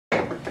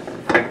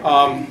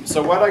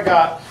So what I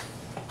got,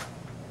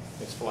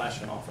 it's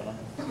flashing off and on.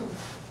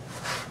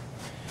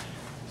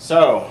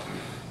 So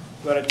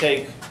I'm going to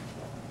take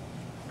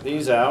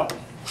these out.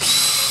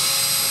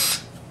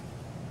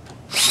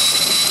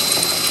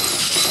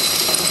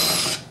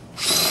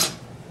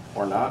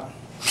 Or not.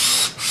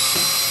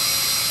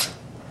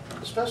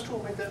 Does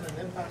Festool make that an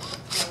impact?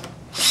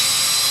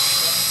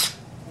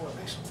 Well, it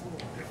makes a little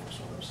difference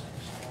with those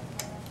things.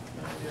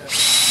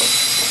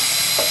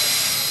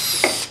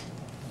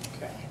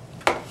 Okay.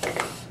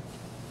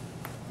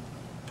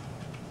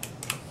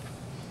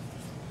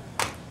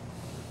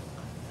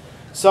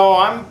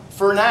 So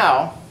for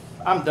now,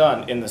 I'm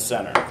done in the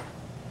center.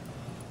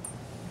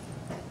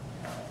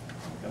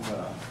 I'm going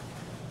to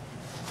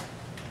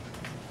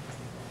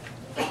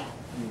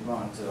move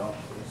on to all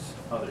these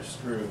other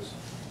screws.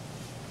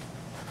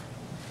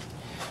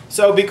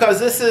 So because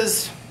this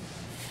is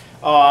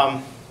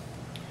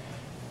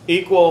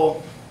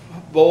equal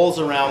bowls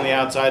around the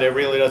outside, it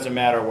really doesn't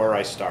matter where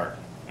I start.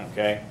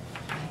 Okay.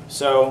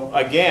 So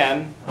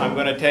again, I'm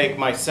going to take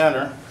my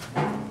center,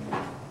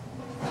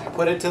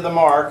 put it to the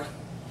mark.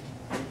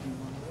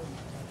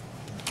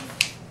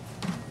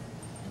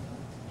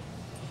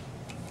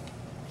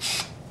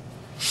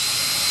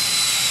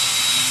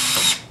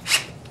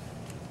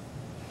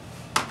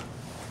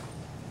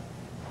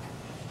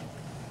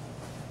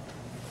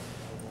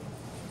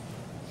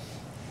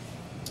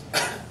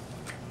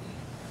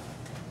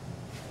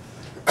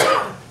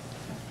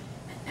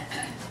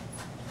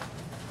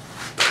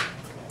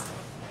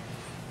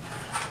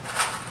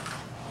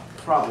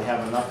 Probably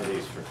have enough of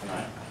these for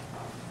tonight.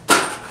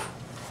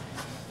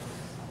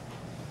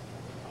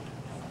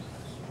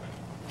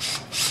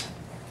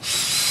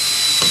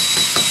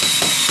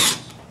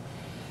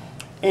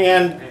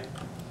 And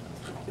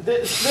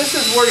this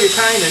is where you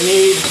kind of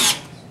need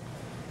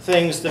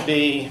things to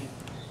be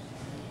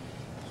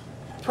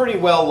pretty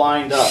well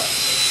lined up.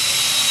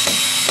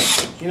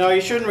 You know,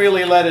 you shouldn't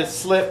really let it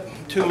slip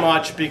too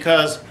much,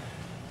 because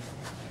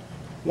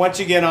once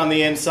you get on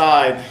the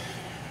inside,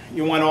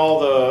 you want all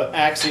the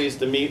axes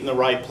to meet in the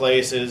right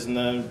places and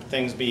the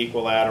things be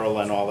equilateral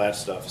and all that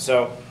stuff.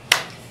 So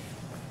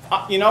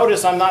you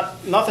notice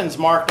nothing's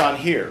marked on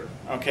here.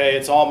 Okay,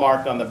 it's all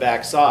marked on the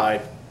back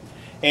side.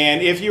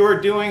 And if you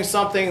are doing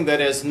something that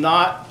is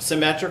not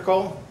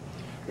symmetrical,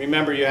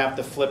 remember you have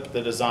to flip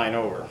the design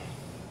over.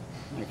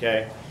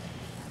 Okay,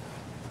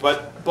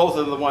 but both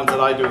of the ones that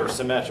I do are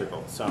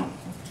symmetrical. So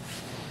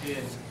did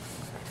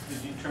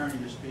you turn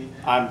your speed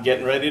down? I'm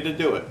getting ready to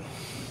do it,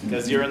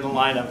 because you're in the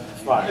line of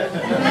fire.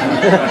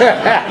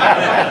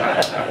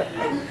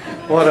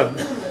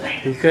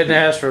 You couldn't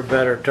ask for a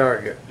better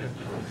target.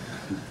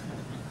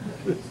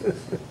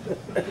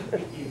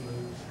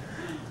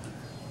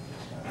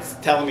 It's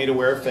telling me to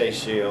wear a face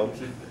shield.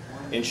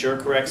 Ensure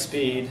correct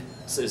speed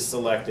is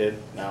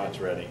selected. Now it's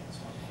ready.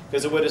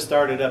 Because it would have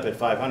started up at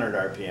 500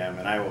 RPM,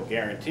 and I will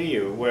guarantee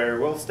you, where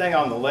we'll stay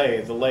on the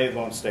lathe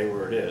won't stay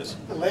where it is.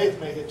 The lathe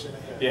may hit you in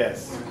the head.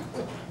 Yes.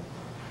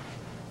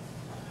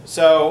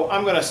 So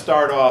I'm going to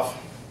start off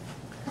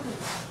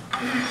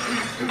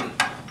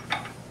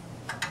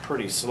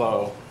pretty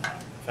slow. In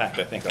fact,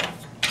 I think I'll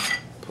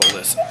pull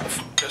this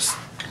off. Just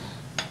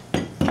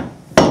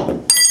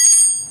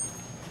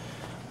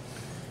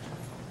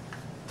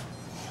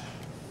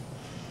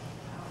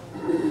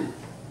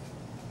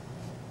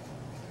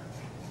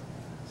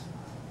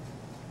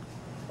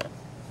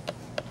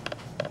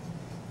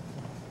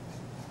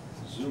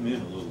zoom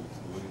in a little.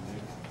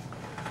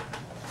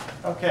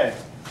 okay.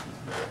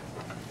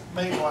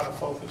 May want to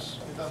focus.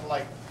 It doesn't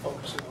like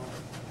focusing on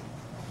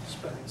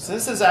spinning. So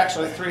this is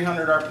actually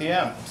 300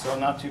 RPM, so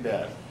not too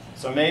bad.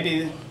 So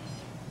maybe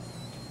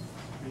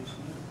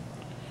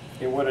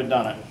it would have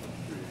done it.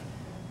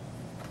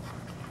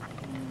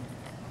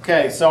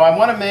 Okay, so I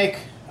want to make,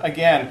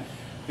 again,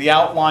 the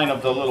outline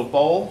of the little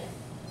bowl.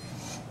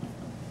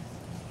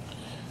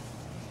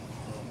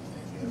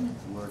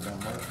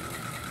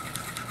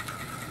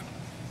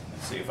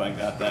 Let's see if I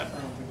got that.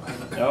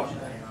 Nope.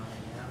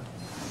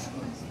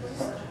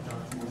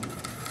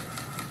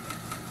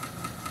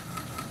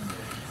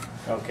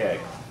 Okay.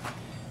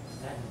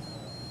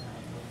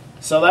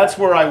 So that's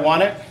where I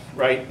want it,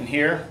 right in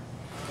here.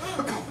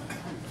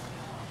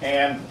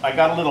 And I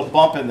got a little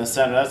bump in the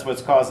center. That's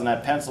what's causing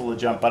that pencil to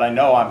jump, but I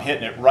know I'm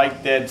hitting it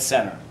right dead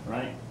center,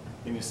 right?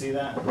 Can you see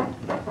that?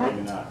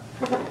 Maybe not.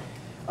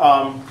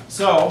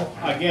 So,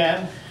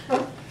 again,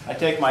 I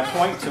take my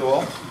point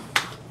tool.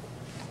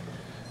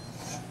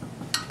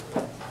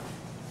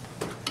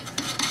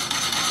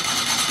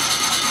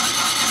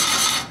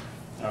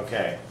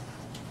 Okay.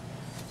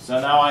 So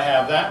now I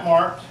have that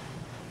marked.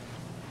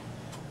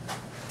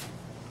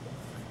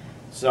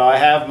 So I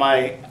have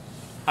my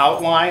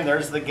outline.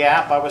 There's the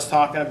gap I was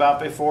talking about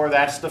before.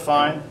 That's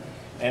defined.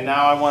 And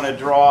now I want to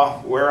draw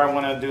where I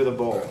want to do the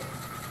bowl.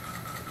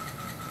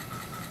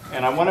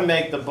 And I want to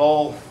make the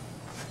bowl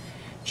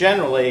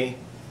generally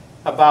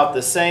about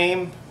the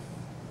same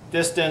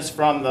distance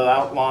from the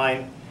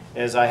outline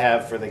as I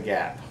have for the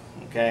gap.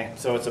 Okay,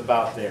 so it's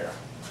about there.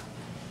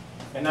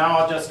 And now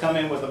I'll just come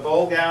in with a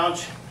bowl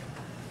gouge.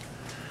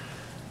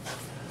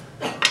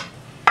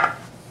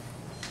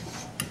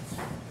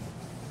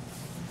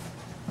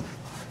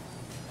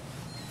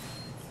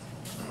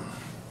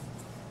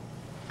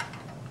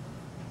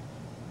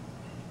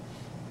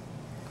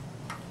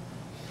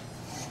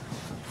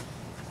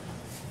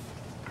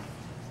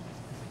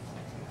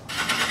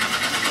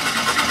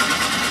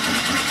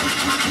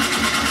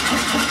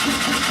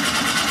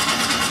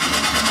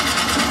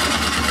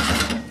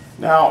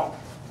 Now,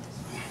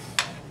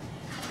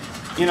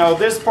 you know,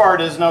 this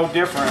part is no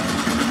different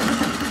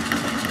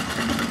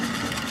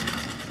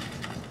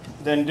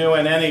than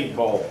doing any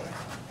bowl.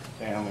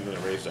 Okay, I'm going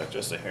to raise that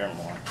just a hair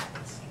more.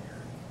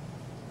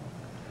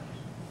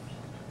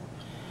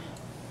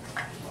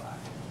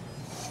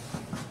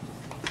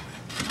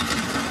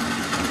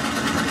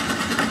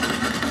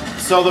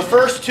 So the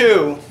first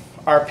two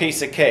are a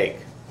piece of cake.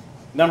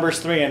 Numbers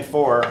 3 and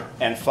 4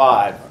 and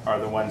 5 are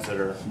the ones that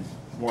are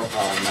more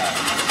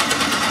problematic.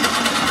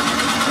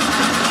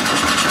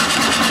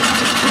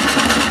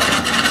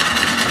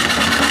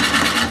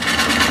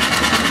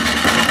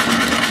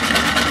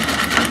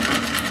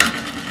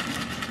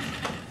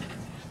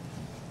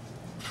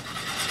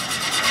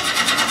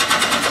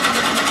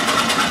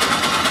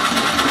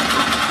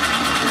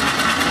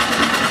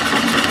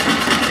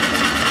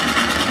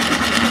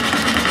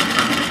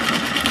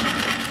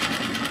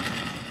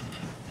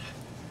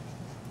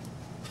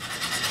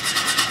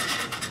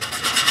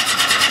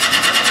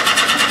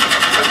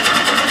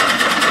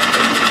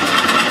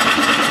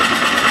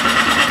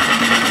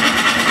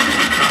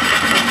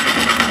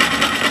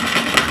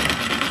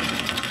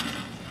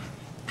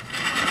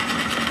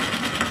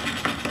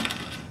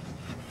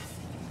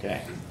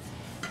 Okay,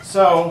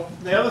 so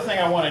the other thing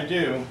I want to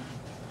do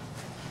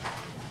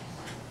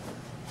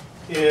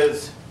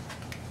is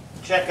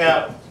check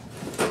out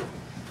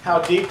how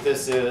deep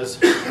this is,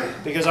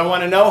 because I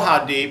want to know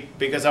how deep,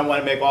 because I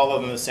want to make all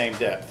of them the same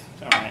depth.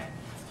 All right.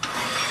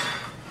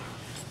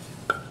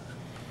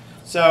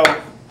 So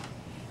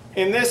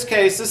in this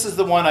case, this is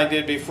the one I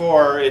did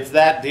before. It's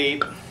that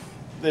deep.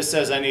 This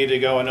says I need to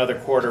go another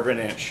 1/4 of an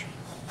inch.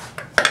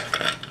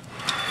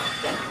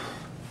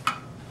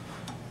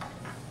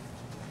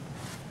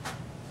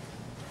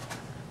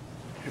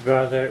 You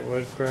buy that at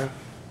Woodcraft?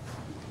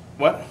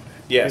 What?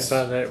 Yes. You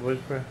buy that at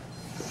Woodcraft?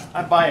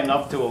 I buy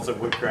enough tools at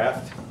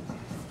Woodcraft.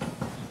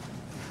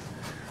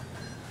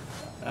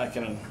 I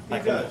can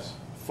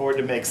afford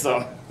to make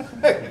some.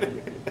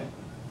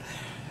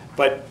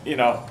 But, you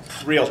know,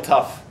 real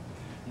tough.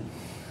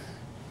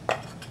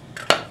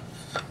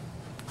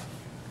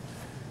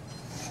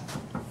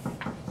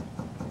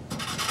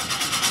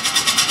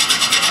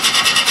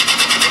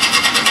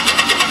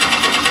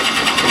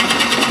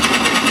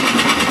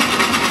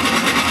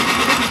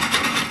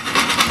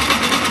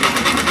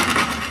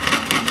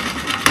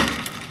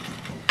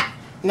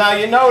 Now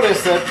you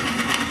notice that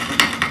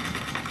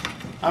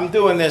I'm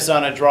doing this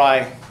on a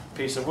dry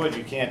piece of wood.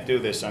 You can't do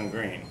this on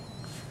green.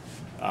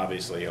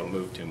 Obviously, it'll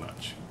move too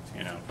much,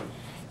 you know.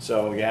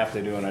 So you have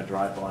to do it on a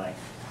dry blank.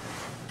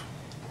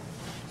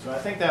 So I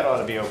think that ought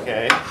to be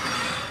okay.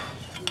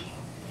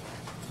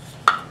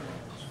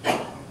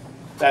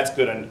 That's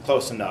good and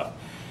close enough.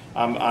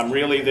 I'm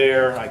really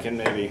there. I can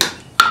maybe,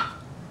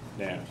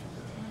 yeah.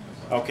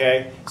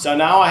 Okay, so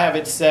now I have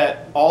it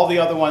set. All the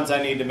other ones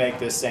I need to make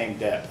this same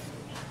depth.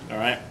 All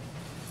right.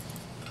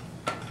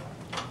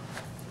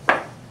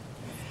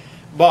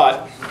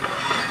 But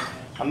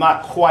I'm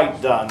not quite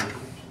done.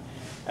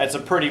 That's a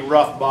pretty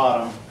rough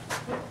bottom.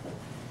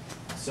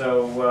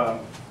 So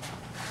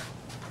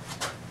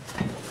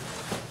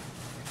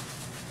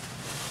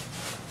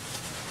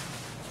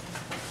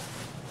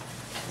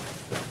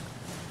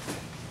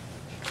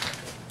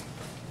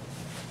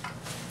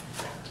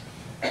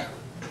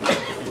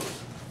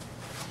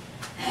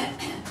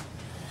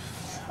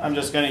I'm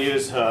just going to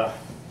use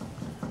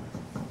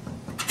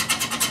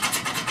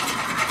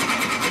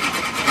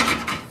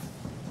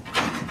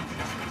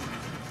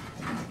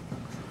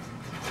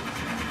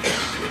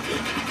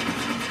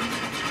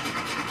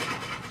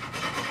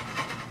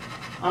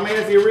I mean,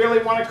 if you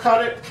really want to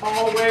cut it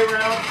all the way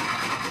around,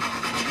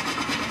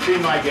 be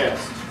my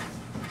guest.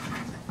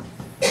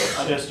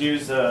 I'll just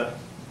use the,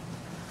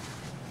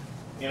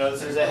 you know,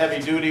 this is a heavy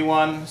duty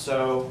one,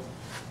 so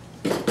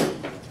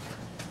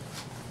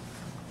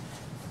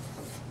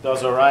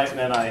does all right, and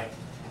then I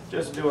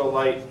just do a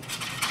light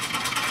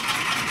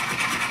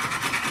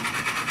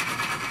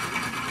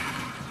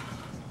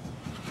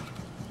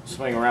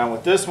swing around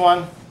with this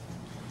one.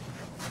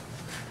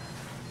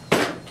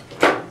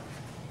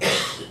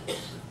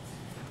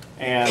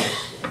 And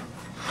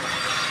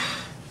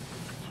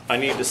I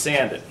need to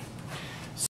sand it.